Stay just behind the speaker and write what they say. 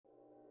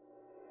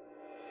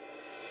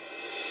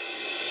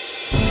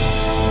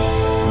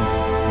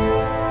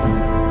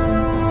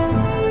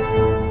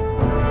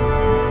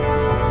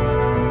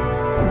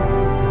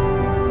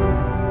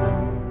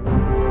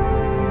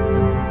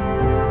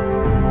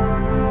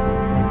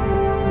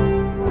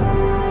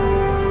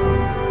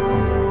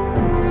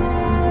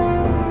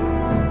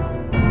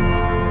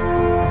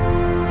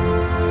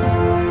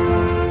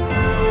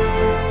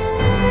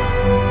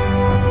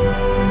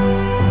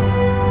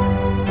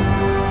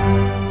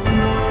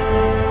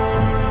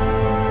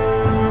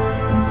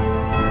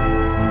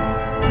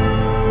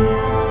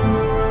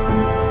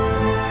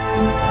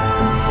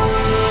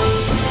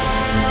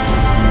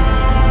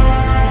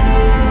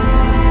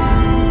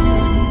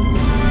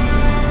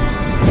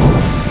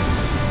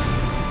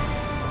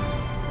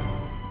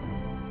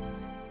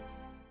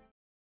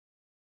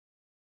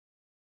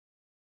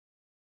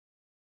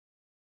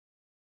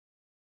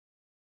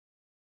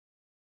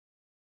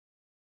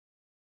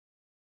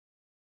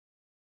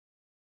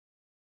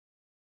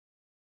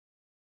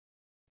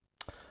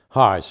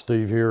Hi,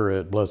 Steve here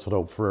at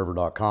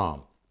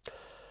blessedhopeforever.com.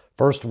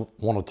 First, I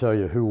want to tell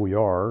you who we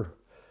are.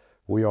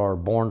 We are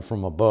born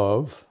from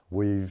above.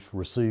 We've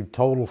received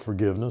total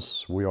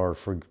forgiveness. We are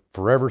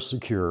forever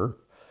secure.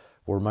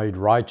 We're made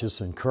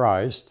righteous in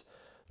Christ.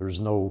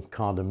 There's no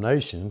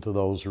condemnation to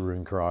those who are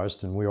in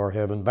Christ, and we are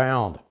heaven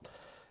bound.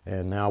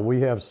 And now we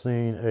have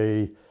seen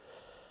a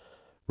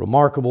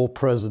remarkable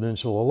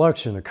presidential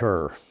election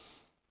occur.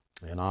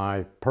 And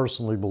I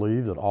personally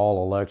believe that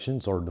all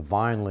elections are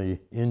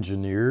divinely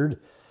engineered.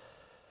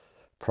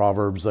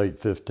 Proverbs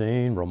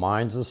 8:15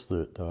 reminds us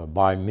that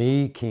by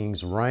me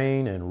kings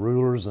reign and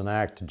rulers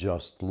enact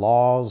just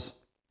laws.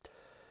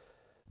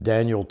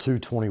 Daniel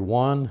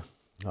 2:21,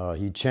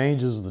 he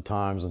changes the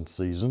times and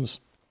seasons.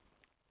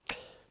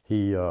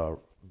 He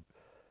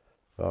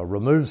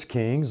removes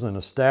kings and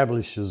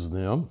establishes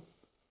them.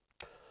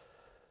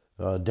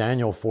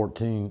 Daniel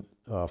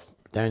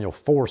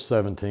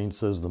 4:17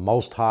 says, the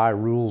Most High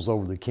rules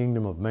over the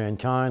kingdom of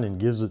mankind and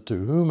gives it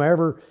to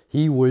whomever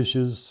he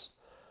wishes,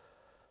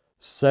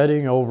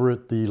 setting over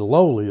it the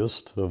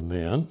lowliest of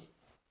men.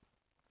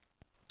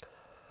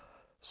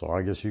 So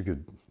I guess you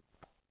could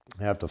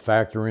have to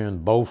factor in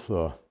both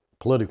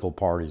political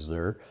parties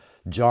there.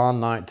 John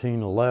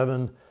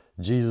 19:11,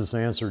 Jesus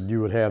answered,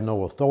 you would have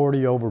no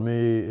authority over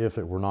me if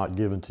it were not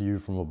given to you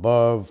from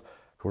above.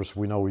 Of course,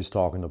 we know he's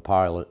talking to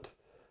Pilate.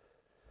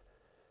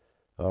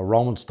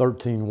 Romans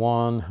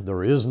 13:1,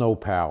 there is no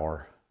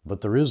power, but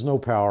there is no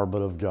power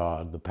but of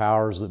God. The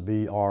powers that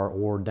be are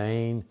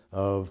ordained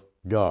of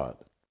God.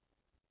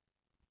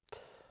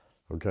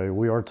 Okay,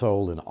 we are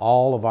told in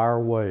all of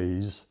our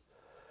ways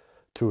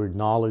to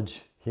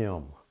acknowledge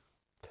him,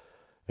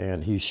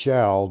 and he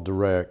shall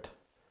direct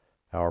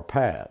our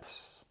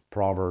paths.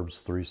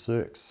 Proverbs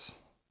 3:6.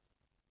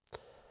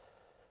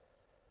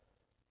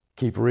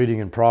 Keep reading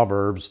in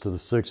Proverbs to the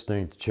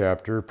 16th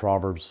chapter,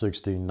 Proverbs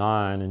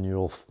 16:9, and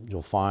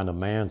you'll find a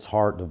man's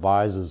heart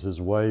devises his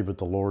way, but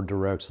the Lord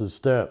directs his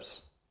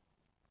steps.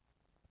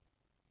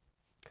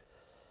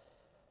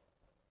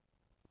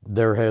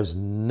 There has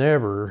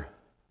never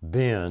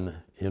been,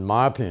 in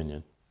my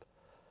opinion,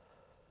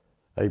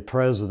 a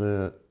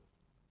president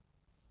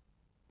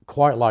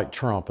quite like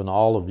Trump in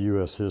all of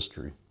U.S.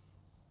 history.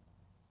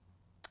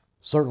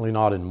 Certainly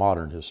not in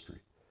modern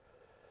history.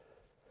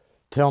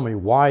 Tell me,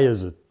 why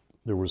is it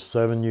there was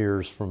 7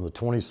 years from the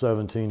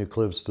 2017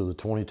 eclipse to the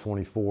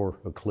 2024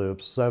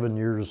 eclipse, 7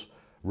 years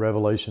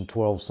Revelation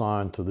 12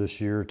 sign to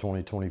this year,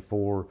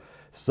 2024,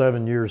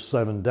 7 years,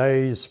 7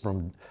 days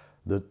from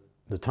the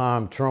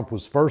time Trump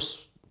was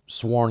first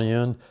sworn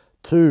in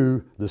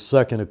to the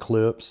second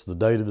eclipse, the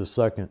date of the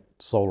second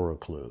solar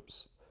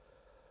eclipse?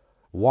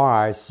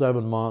 Why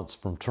 7 months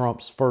from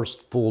Trump's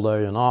first full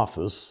day in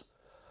office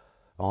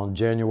on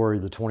January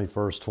the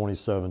 21st,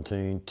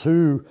 2017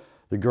 to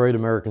the Great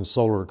American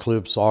Solar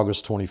Eclipse,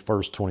 August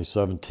 21st,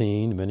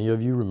 2017. Many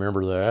of you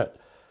remember that.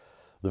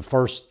 The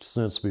first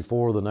since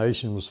before the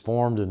nation was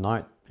formed in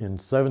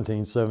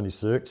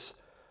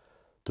 1776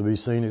 to be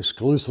seen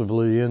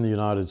exclusively in the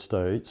United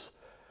States.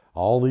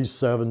 All these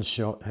seven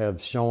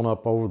have shown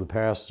up over the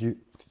past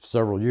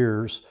several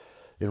years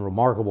in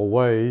remarkable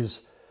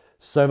ways.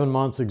 7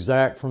 months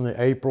exact from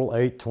the April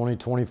 8,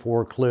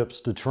 2024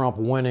 eclipse to Trump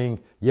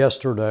winning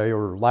yesterday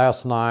or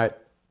last night,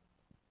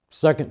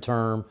 second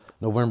term,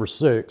 November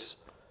 6,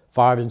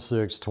 5 and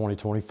 6,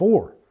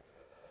 2024.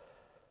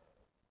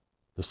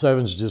 The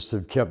sevens just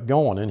have kept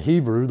going. In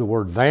Hebrew, the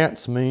word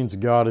vance means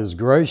God is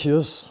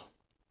gracious.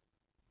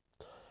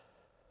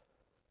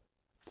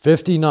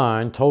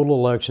 59 total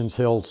elections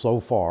held so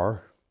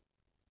far.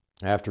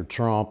 After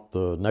Trump,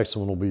 the next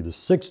one will be the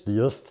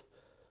 60th.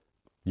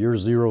 Year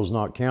zero is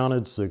not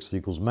counted. 6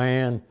 equals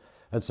man.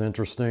 That's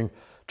interesting.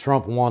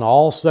 Trump won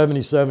all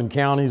 77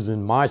 counties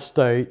in my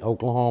state,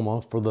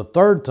 Oklahoma, for the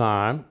third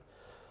time.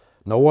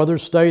 No other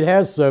state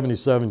has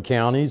 77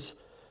 counties.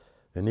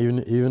 And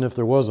even if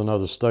there was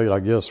another state, I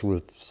guess,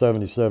 with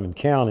 77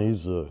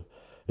 counties,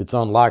 it's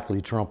unlikely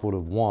Trump would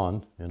have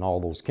won in all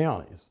those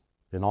counties.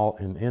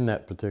 In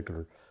that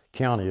particular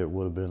county, it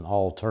would have been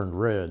all turned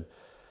red.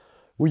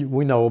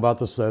 We know about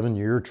the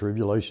 7-year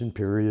tribulation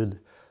period.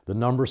 The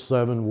number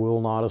 7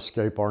 will not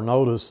escape our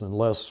notice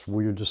unless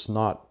we're just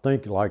not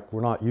thinking, like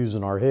we're not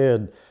using our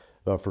head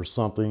for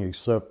something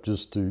except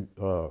just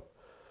to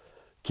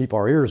keep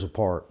our ears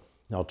apart.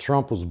 Now,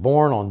 Trump was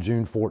born on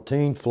June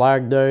 14,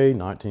 Flag Day,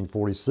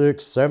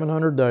 1946,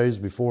 700 days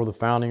before the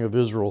founding of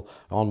Israel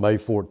on May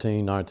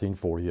 14,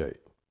 1948.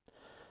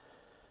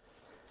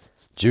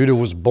 Judah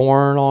was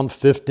born on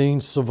 15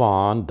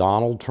 Sivan.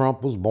 Donald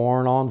Trump was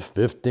born on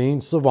 15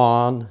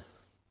 Sivan.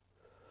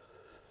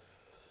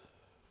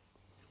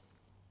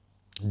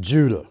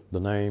 Judah, the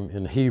name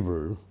in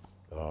Hebrew,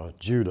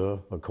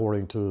 Judah,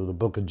 according to the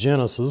book of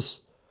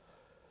Genesis.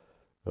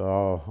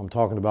 I'm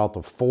talking about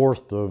the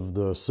fourth of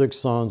the 6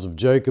 sons of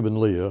Jacob and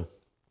Leah,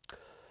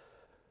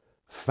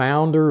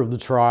 founder of the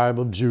tribe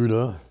of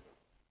Judah,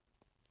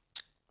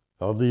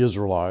 of the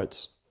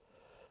Israelites,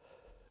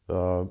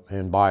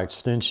 and by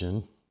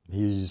extension,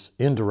 he's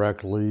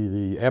indirectly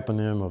the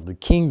eponym of the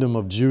kingdom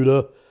of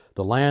Judah,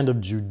 the land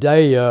of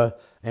Judea,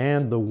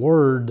 and the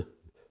word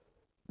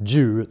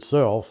Jew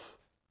itself.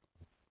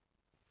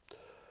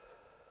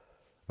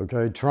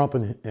 Okay, Trump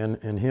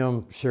and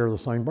him share the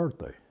same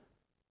birthday.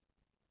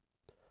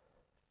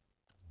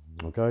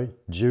 Okay,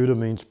 Judah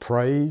means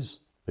praise,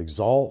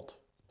 exalt,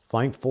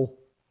 thankful.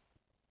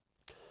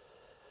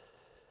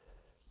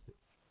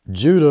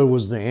 Judah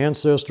was the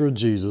ancestor of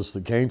Jesus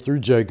that came through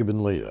Jacob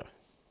and Leah.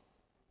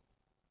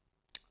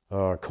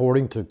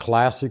 According to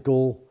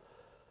classical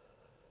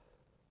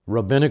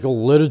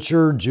rabbinical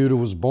literature, Judah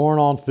was born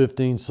on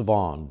 15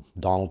 Sivan.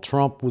 Donald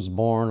Trump was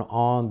born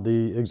on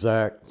the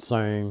exact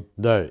same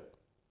day,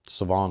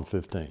 Sivan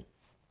 15.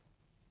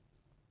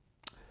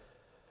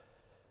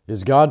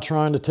 Is God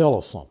trying to tell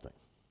us something?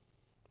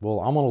 Well,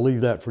 I'm going to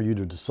leave that for you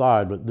to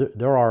decide, but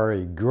there are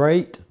a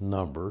great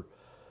number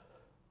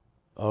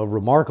of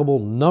remarkable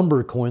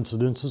number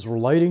coincidences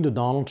relating to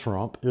Donald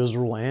Trump,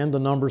 Israel, and the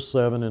number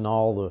 7 and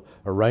all the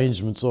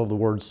arrangements of the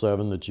word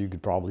 7 that you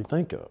could probably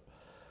think of,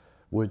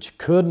 which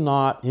could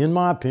not, in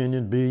my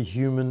opinion, be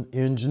human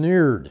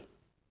engineered.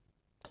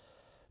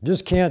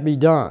 Just can't be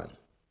done.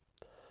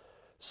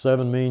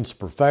 7 means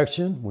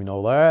perfection. We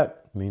know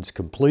that. It means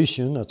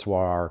completion. That's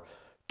why our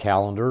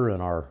calendar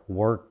and our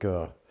work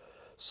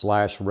 /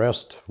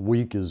 rest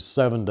week is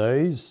 7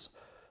 days.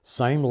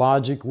 Same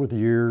logic with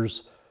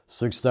years.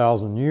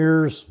 6,000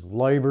 years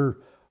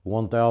labor,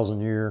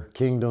 1,000 year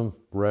kingdom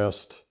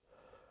rest.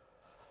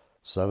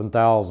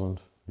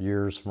 7,000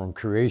 years from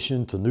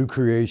creation to new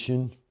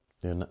creation.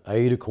 And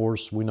 8, of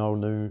course, we know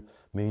new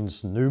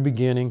means new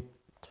beginning.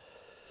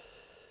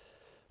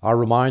 I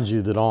remind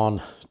you that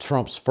on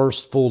Trump's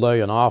first full day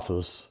in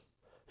office,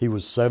 he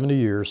was 70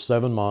 years,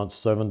 7 months,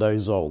 7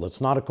 days old. That's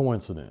not a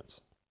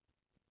coincidence.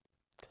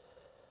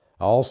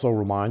 I also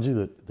remind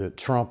you that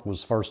Trump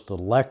was first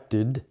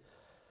elected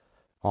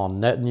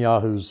on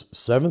Netanyahu's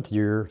 7th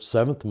year,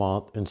 7th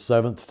month, and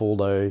 7th full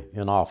day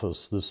in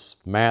office. This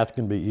math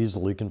can be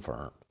easily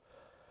confirmed.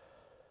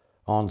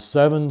 On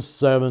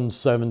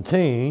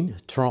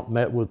 7/7/17, Trump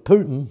met with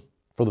Putin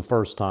for the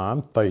first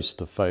time, face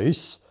to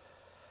face,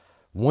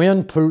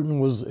 when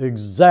Putin was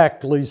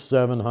exactly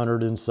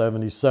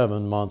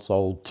 777 months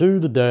old to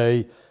the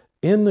day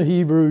in the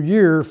Hebrew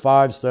year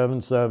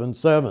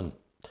 5777.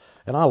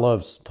 And I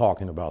love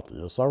talking about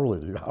this. I really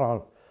do. I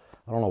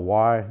don't know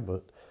why,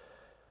 but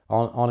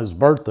on his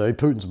birthday,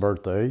 Putin's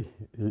birthday,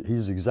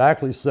 he's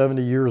exactly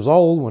 70 years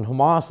old when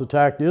Hamas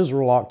attacked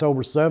Israel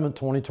October 7,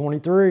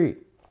 2023.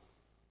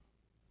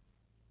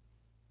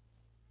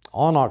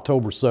 On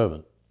October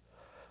 7th,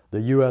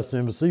 the U.S.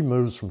 Embassy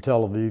moves from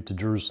Tel Aviv to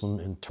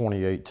Jerusalem in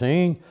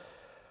 2018.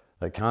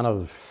 They kind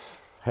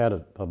of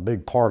had a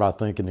big part, I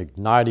think, in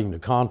igniting the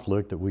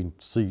conflict that we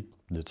see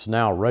that's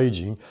now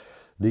raging.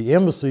 The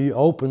embassy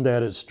opened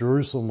at its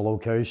Jerusalem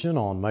location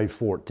on May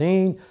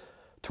 14,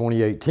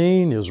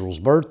 2018, Israel's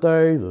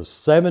birthday, the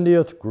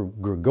 70th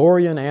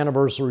Gregorian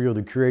anniversary of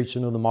the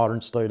creation of the modern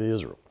state of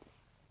Israel.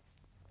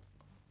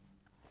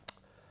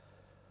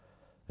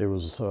 It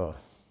was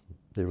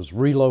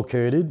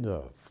relocated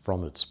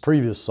from its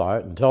previous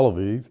site in Tel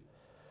Aviv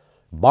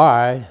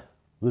by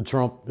the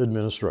Trump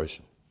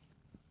administration.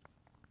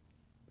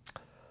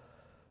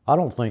 I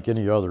don't think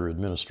any other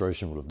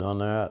administration would have done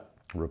that,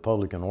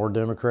 Republican or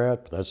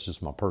Democrat, but that's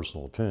just my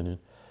personal opinion.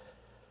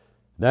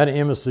 That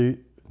embassy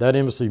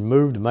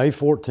moved May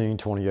 14,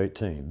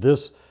 2018.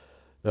 This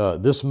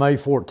May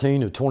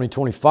 14 of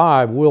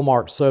 2025 will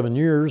mark 7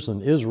 years,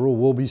 and Israel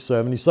will be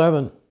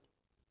 77.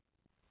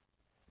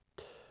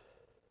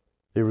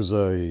 It was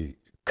a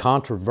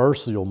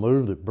controversial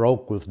move that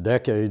broke with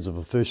decades of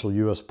official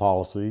U.S.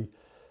 policy,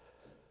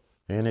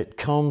 and it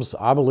comes,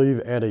 I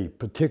believe, at a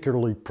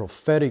particularly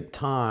prophetic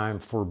time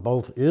for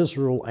both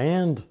Israel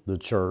and the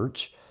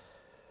church,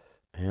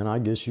 and I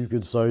guess you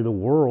could say the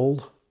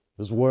world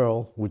as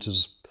well, which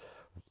is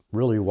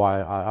really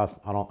why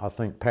I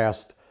think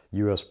past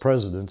U.S.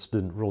 presidents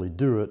didn't really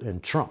do it,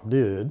 and Trump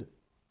did.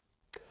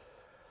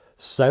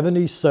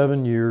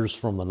 77 years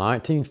from the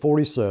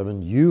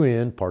 1947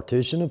 UN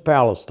partition of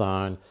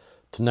Palestine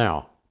to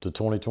now, to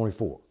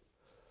 2024.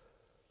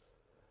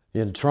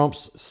 In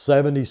Trump's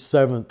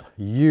 77th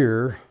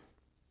year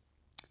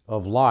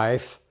of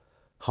life,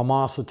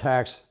 Hamas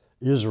attacks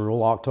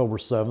Israel October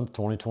 7th,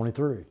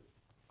 2023.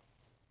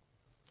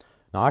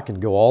 Now, I can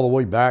go all the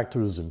way back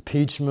to his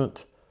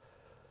impeachment.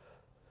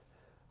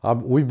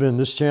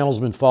 This channel's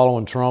been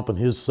following Trump and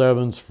his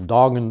 7s,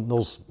 dogging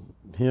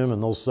him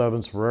and those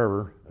 7s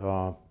forever.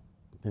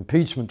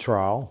 Impeachment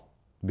trial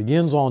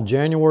begins on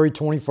January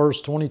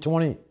 21st,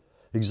 2020.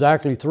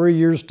 Exactly 3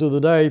 years to the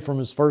day from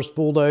his first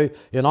full day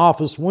in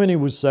office when he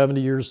was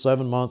 70 years,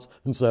 7 months,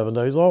 and 7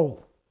 days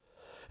old.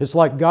 It's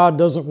like God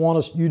doesn't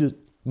want you to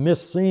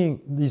miss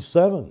seeing these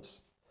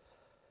 7s.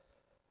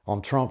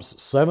 On Trump's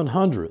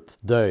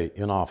 700th day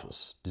in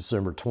office,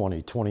 December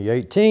 20,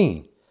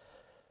 2018,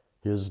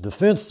 his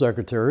defense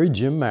secretary,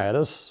 Jim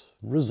Mattis,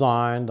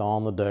 resigned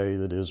on the day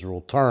that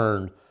Israel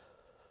turned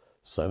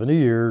 70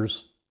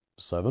 years,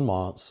 7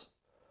 months,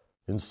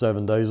 and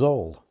 7 days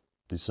old.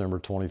 December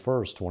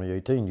 21st,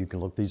 2018. You can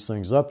look these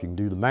things up. You can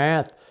do the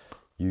math.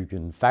 You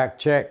can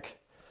fact check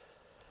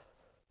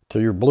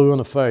till you're blue in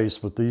the face,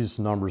 but these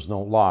numbers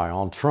don't lie.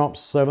 On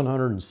Trump's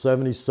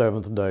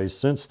 777th day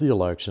since the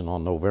election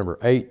on November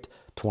 8,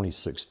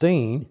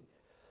 2016,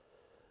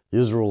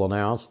 Israel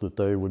announced that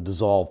they would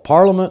dissolve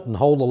parliament and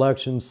hold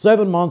elections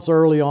 7 months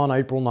early on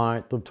April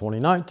 9th of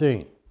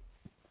 2019.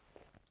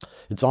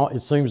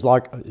 It seems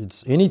like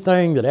it's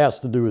anything that has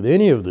to do with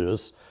any of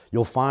this,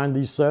 you'll find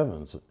these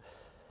sevens.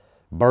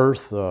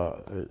 Birth,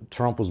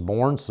 Trump was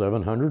born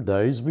 700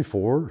 days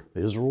before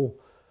Israel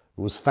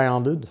was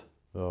founded.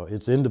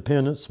 Its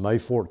independence, May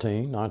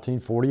 14,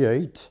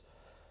 1948.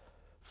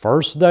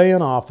 First day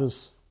in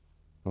office,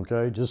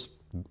 okay, just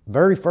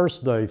very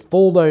first day,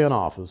 full day in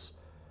office.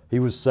 He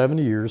was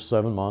 70 years,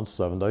 7 months,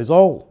 7 days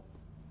old.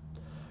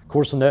 Of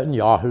course,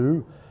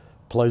 Netanyahu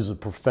plays a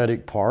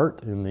prophetic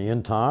part in the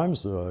end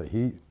times.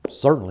 He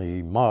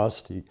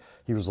must.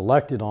 He was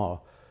elected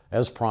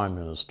as prime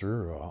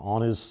minister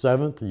on his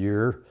 7th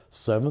year,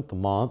 7th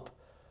month,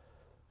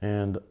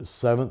 and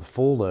 7th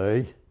full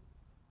day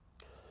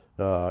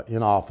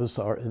in office.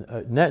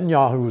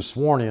 Netanyahu was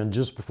sworn in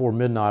just before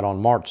midnight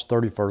on March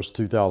 31st,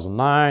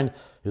 2009.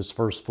 His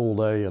first full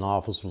day in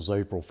office was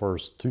April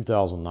 1st,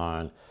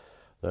 2009.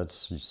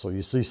 So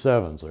you see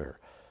sevens there.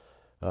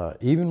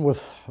 Even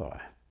with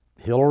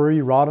Hillary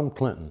Rodham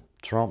Clinton,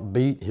 Trump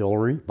beat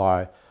Hillary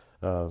by,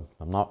 I'm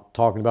not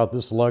talking about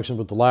this election,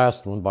 but the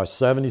last one, by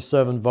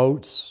 77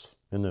 votes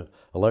in the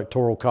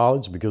Electoral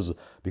College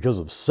because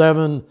of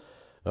 7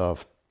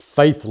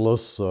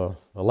 faithless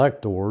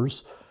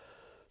electors.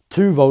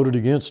 2 voted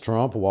against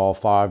Trump, while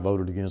 5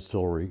 voted against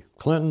Hillary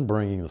Clinton,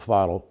 bringing the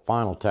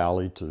final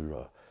tally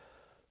to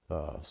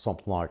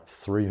something like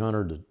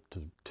 300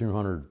 to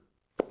 200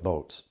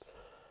 votes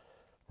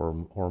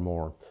or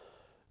more.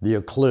 The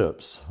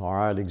eclipse, all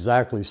right,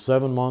 exactly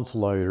 7 months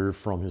later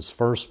from his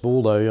first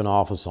full day in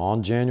office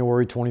on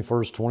January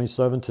 21st,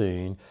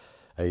 2017,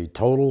 a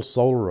total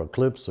solar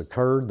eclipse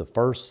occurred, the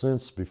first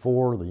since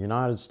before the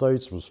United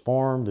States was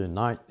formed in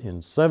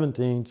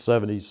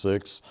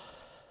 1776,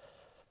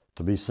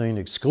 to be seen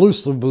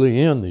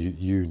exclusively in the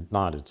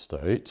United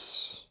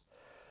States.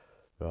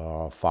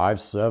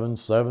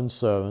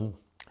 5777,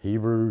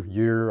 Hebrew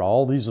year.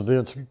 All these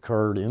events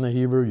occurred in the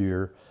Hebrew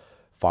year,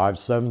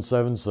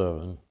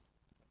 5777.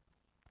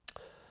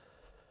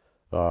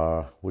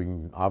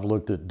 I've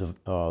looked at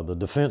the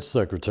Defense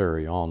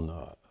Secretary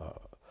on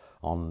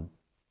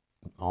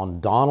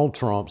Donald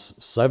Trump's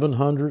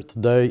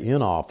 700th day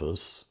in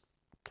office,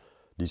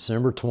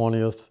 December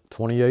 20th,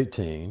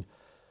 2018.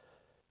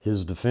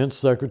 His Defense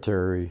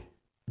Secretary,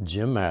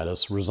 Jim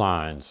Mattis,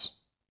 resigns.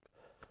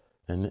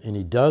 And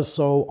he does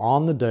so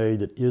on the day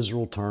that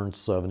Israel turned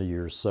 70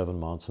 years, 7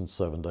 months, and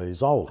 7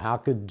 days old. How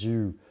could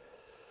you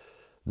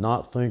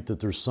not think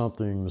that there's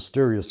something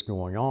mysterious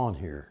going on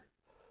here?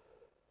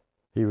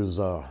 He was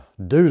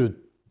due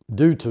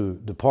to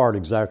depart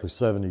exactly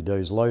 70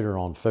 days later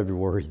on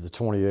February the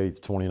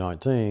 28th,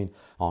 2019,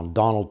 on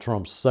Donald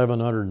Trump's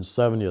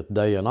 770th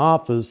day in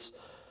office,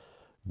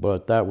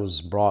 but that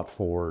was brought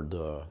forward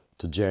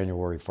to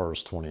January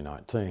 1st,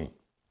 2019.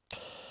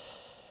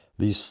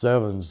 These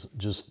sevens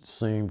just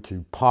seem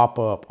to pop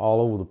up all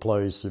over the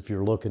place if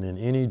you're looking in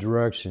any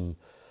direction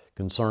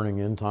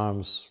concerning end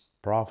times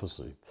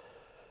prophecy.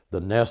 The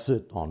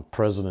Knesset on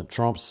President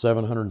Trump's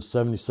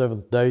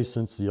 777th day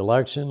since the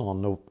election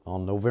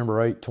on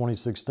November 8,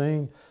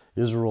 2016,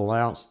 Israel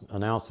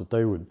announced that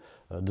they would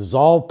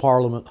dissolve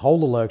parliament,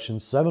 hold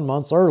elections 7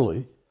 months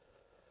early.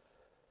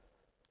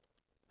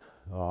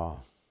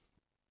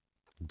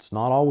 It's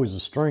not always a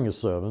string of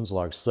sevens,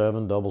 like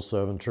 7,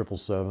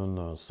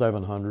 777, 777,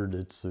 700.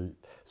 It's the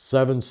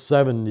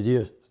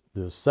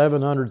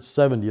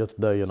 770th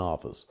day in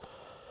office.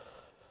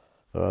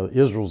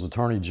 Israel's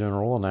Attorney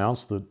General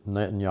announced that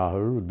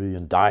Netanyahu would be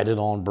indicted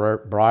on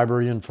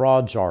bribery and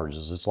fraud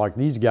charges. It's like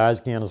these guys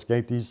can't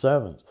escape these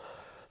sevens.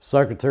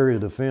 Secretary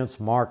of Defense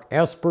Mark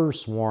Esper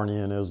sworn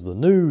in as the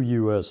new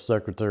U.S.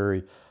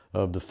 Secretary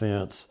of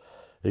Defense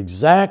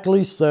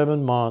exactly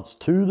 7 months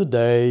to the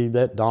day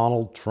that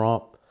Donald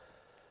Trump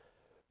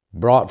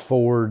brought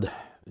forward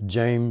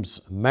James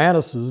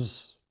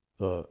Mattis's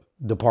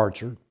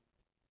departure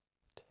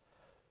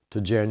to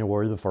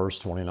January the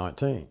 1st,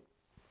 2019.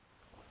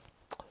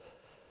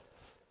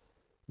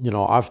 You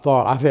know,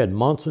 I've had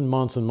months and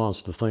months and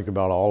months to think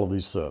about all of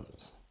these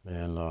sevens.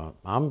 And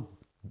I'm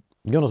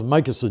going to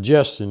make a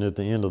suggestion at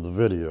the end of the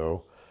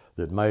video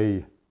that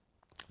may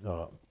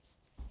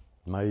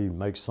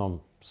make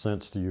some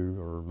sense to you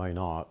or may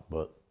not.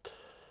 But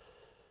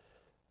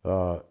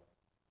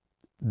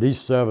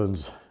these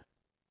sevens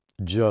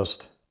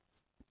just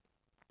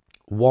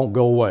won't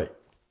go away.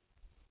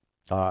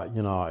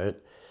 You know,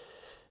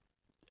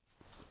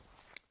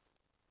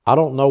 I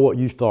don't know what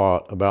you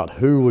thought about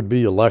who would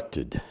be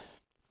elected,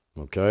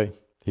 okay,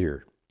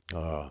 here.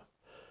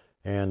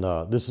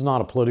 This is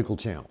not a political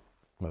channel.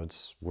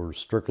 We're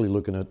strictly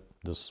looking at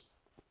this,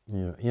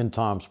 you know, end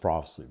times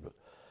prophecy.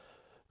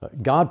 But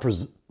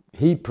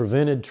He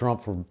prevented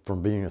Trump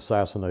from being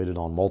assassinated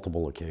on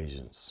multiple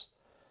occasions.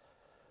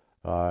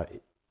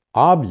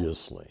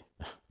 Obviously,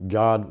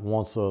 God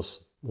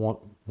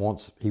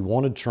he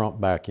wanted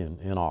Trump back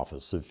in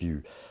office. If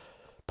you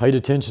paid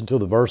attention to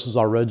the verses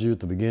I read you at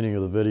the beginning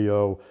of the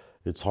video,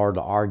 it's hard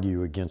to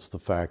argue against the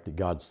fact that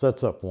God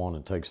sets up one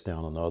and takes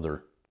down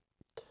another.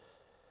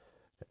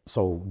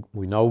 So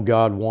we know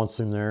God wants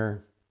him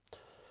there.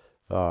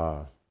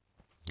 Again,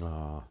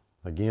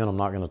 I'm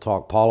not going to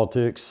talk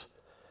politics,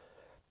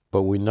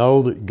 but we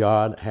know that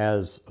God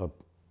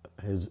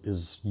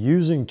is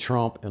using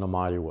Trump in a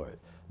mighty way.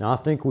 Now, I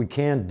think we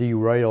can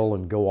derail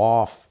and go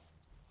off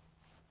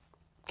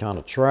kind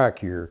of track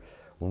here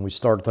when we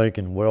start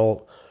thinking,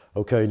 well,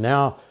 okay,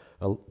 now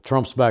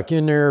Trump's back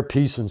in there,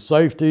 peace and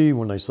safety.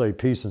 When they say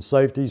peace and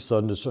safety,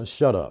 suddenly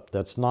shut up.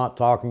 That's not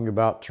talking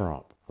about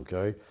Trump,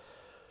 okay?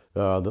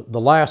 The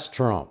last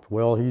Trump,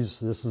 well,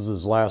 this is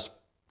his last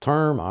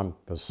term, I'm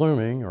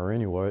assuming, or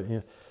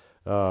anyway,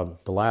 the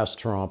last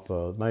Trump,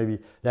 maybe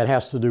that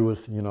has to do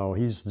with,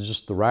 he's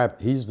just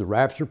he's the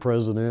rapture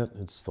president.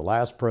 It's the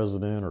last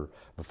president, or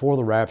before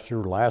the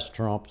rapture, last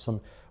Trump,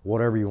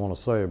 whatever you want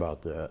to say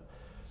about that.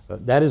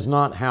 That is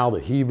not how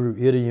the Hebrew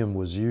idiom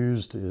was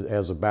used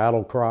as a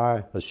battle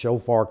cry, a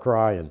shofar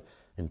cry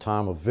in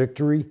time of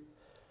victory,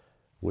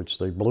 which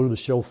they blew the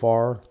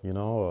shofar,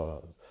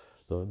 the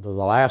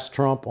last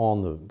trump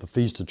on the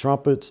Feast of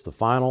Trumpets, the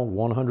final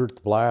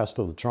 100th blast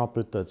of the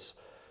trumpet.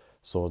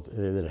 So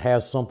it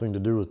has something to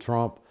do with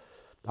Trump.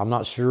 I'm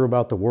not sure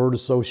about the word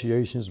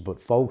associations,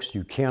 but folks,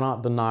 you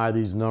cannot deny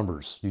these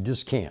numbers. You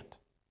just can't.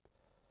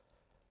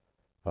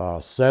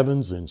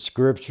 Sevens in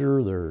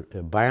Scripture, they're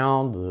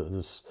abound.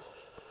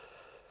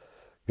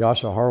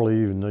 Gosh, I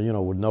hardly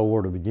even would know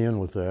where to begin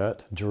with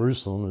that.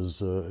 Jerusalem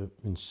is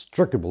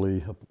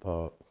inextricably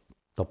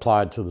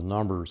applied to the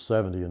number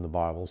 70 in the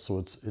Bible. So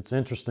it's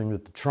interesting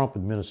that the Trump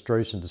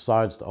administration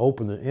decides to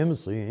open the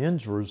embassy in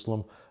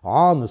Jerusalem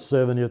on the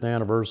 70th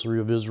anniversary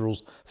of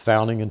Israel's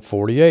founding in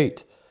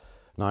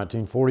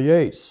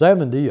 1948.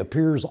 70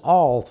 appears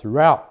all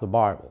throughout the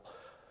Bible.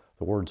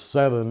 The word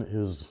 7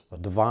 is a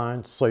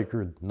divine,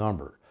 sacred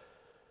number.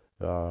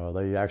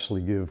 They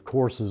actually give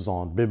courses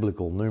on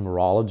biblical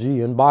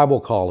numerology in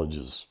Bible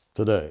colleges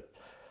today.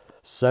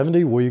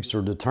 70 weeks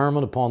are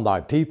determined upon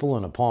thy people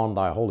and upon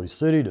thy holy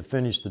city to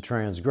finish the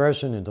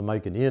transgression and to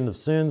make an end of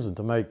sins and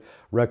to make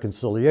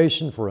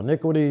reconciliation for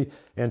iniquity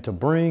and to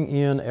bring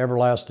in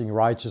everlasting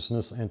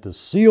righteousness and to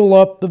seal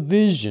up the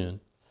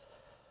vision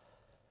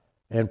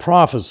and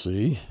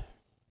prophecy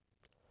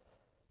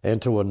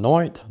and to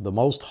anoint the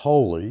most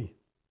holy.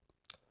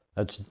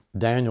 That's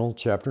Daniel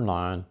chapter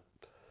 9.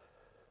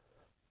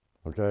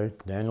 Okay,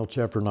 Daniel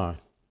chapter 9.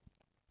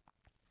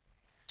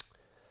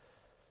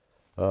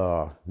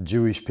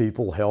 Jewish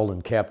people held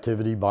in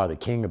captivity by the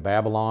king of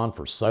Babylon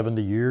for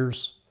 70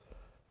 years.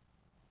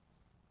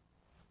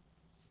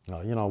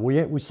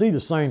 We see the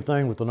same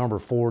thing with the number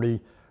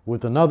 40,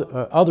 with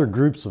other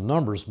groups of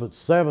numbers, but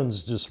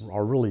sevens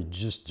are really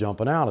just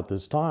jumping out at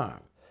this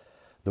time.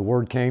 The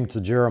word came to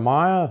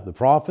Jeremiah, the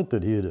prophet,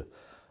 that he had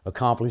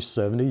accomplished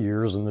 70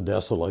 years in the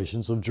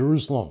desolations of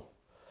Jerusalem.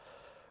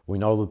 We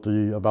know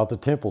that about the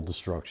temple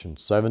destruction,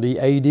 70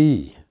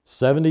 AD.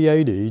 70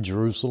 AD,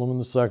 Jerusalem and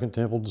the Second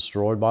Temple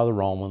destroyed by the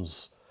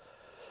Romans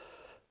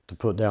to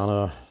put down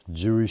a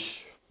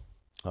Jewish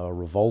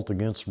revolt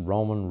against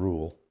Roman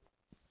rule.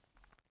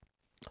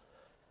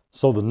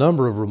 So the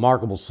number of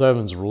remarkable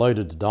sevens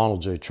related to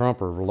Donald J. Trump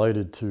are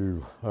related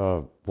to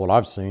what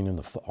I've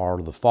seen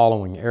are the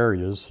following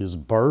areas: his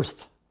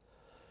birth,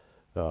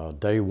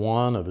 day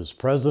one of his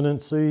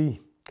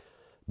presidency,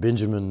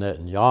 Benjamin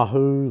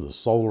Netanyahu, the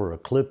solar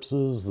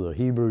eclipses, the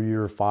Hebrew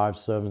year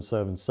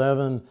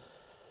 5777,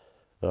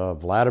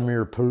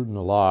 Vladimir Putin a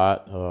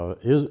lot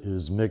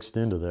is mixed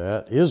into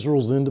that.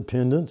 Israel's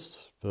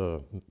independence,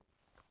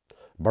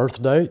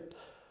 birth date,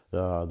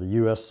 the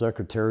U.S.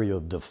 Secretary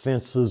of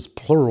Defense's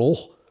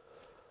plural,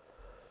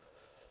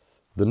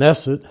 the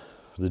Knesset,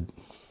 the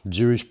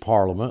Jewish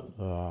parliament,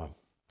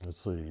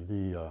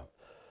 the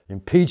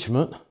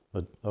impeachment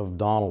of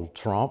Donald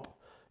Trump.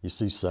 You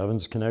see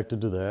sevens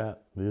connected to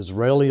that. The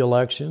Israeli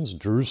elections,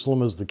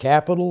 Jerusalem is the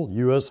capital,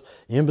 U.S.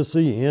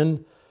 embassy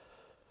in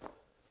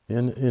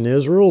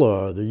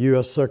Israel, the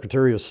U.S.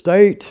 Secretary of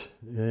State,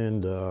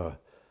 and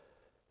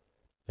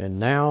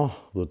now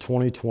the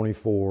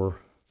 2024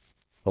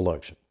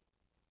 election.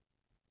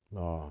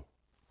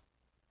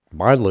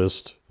 My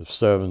list of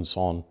sevens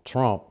on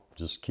Trump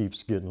just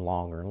keeps getting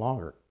longer and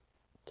longer.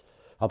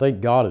 I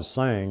think God is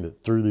saying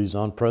that through these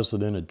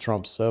unprecedented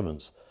Trump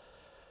sevens,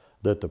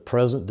 that the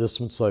present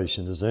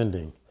dispensation is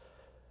ending.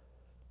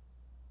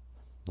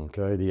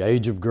 Okay, the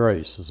age of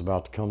grace is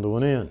about to come to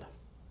an end.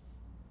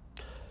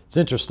 It's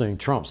interesting,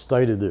 Trump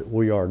stated that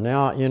we are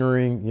now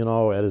entering,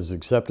 at his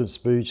acceptance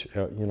speech,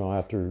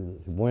 after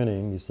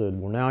winning, he said,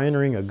 we're now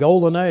entering a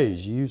golden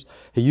age.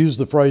 He used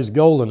the phrase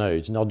golden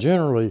age. Now,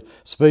 generally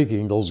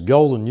speaking, those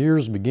golden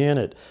years begin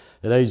at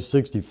age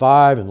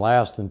 65 and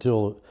last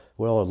until,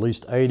 well, at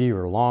least 80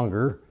 or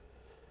longer.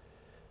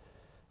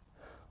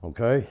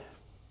 Okay?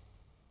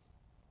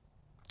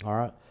 All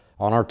right.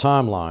 On our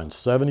timeline,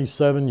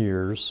 77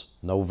 years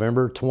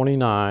November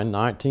 29,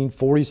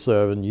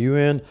 1947,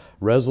 UN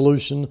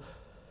resolution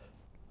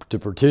to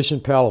partition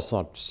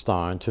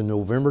Palestine to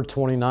November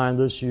 29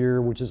 this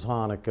year, which is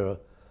Hanukkah.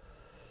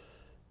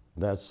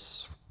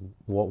 That's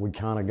what we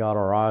kind of got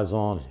our eyes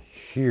on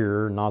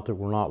here. Not that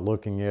we're not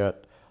looking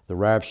at the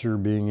rapture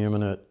being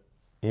imminent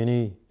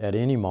at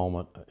any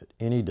moment,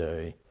 any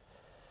day.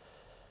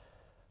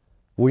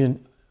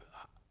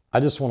 I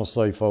just want to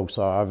say, folks,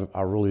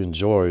 I really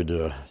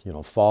enjoyed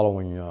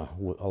following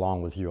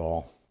along with you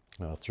all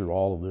through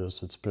all of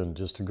this. It's been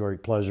just a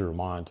great pleasure of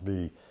mine to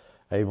be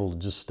able to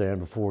just stand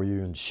before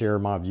you and share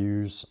my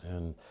views,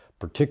 and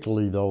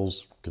particularly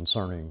those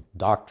concerning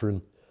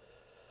doctrine,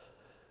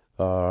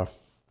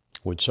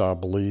 which I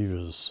believe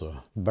is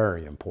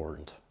very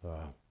important.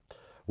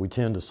 We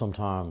tend to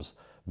sometimes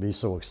be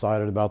so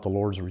excited about the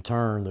Lord's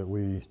return that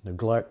we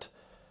neglect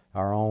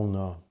our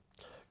own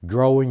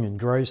growing in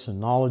grace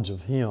and knowledge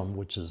of Him,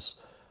 which is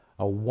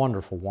a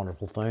wonderful,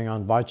 wonderful thing. I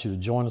invite you to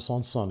join us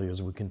on Sunday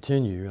as we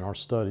continue in our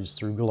studies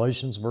through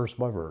Galatians verse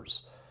by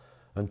verse.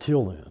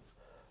 Until then,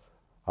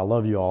 I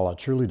love you all, I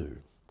truly do.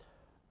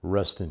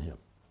 Rest in Him.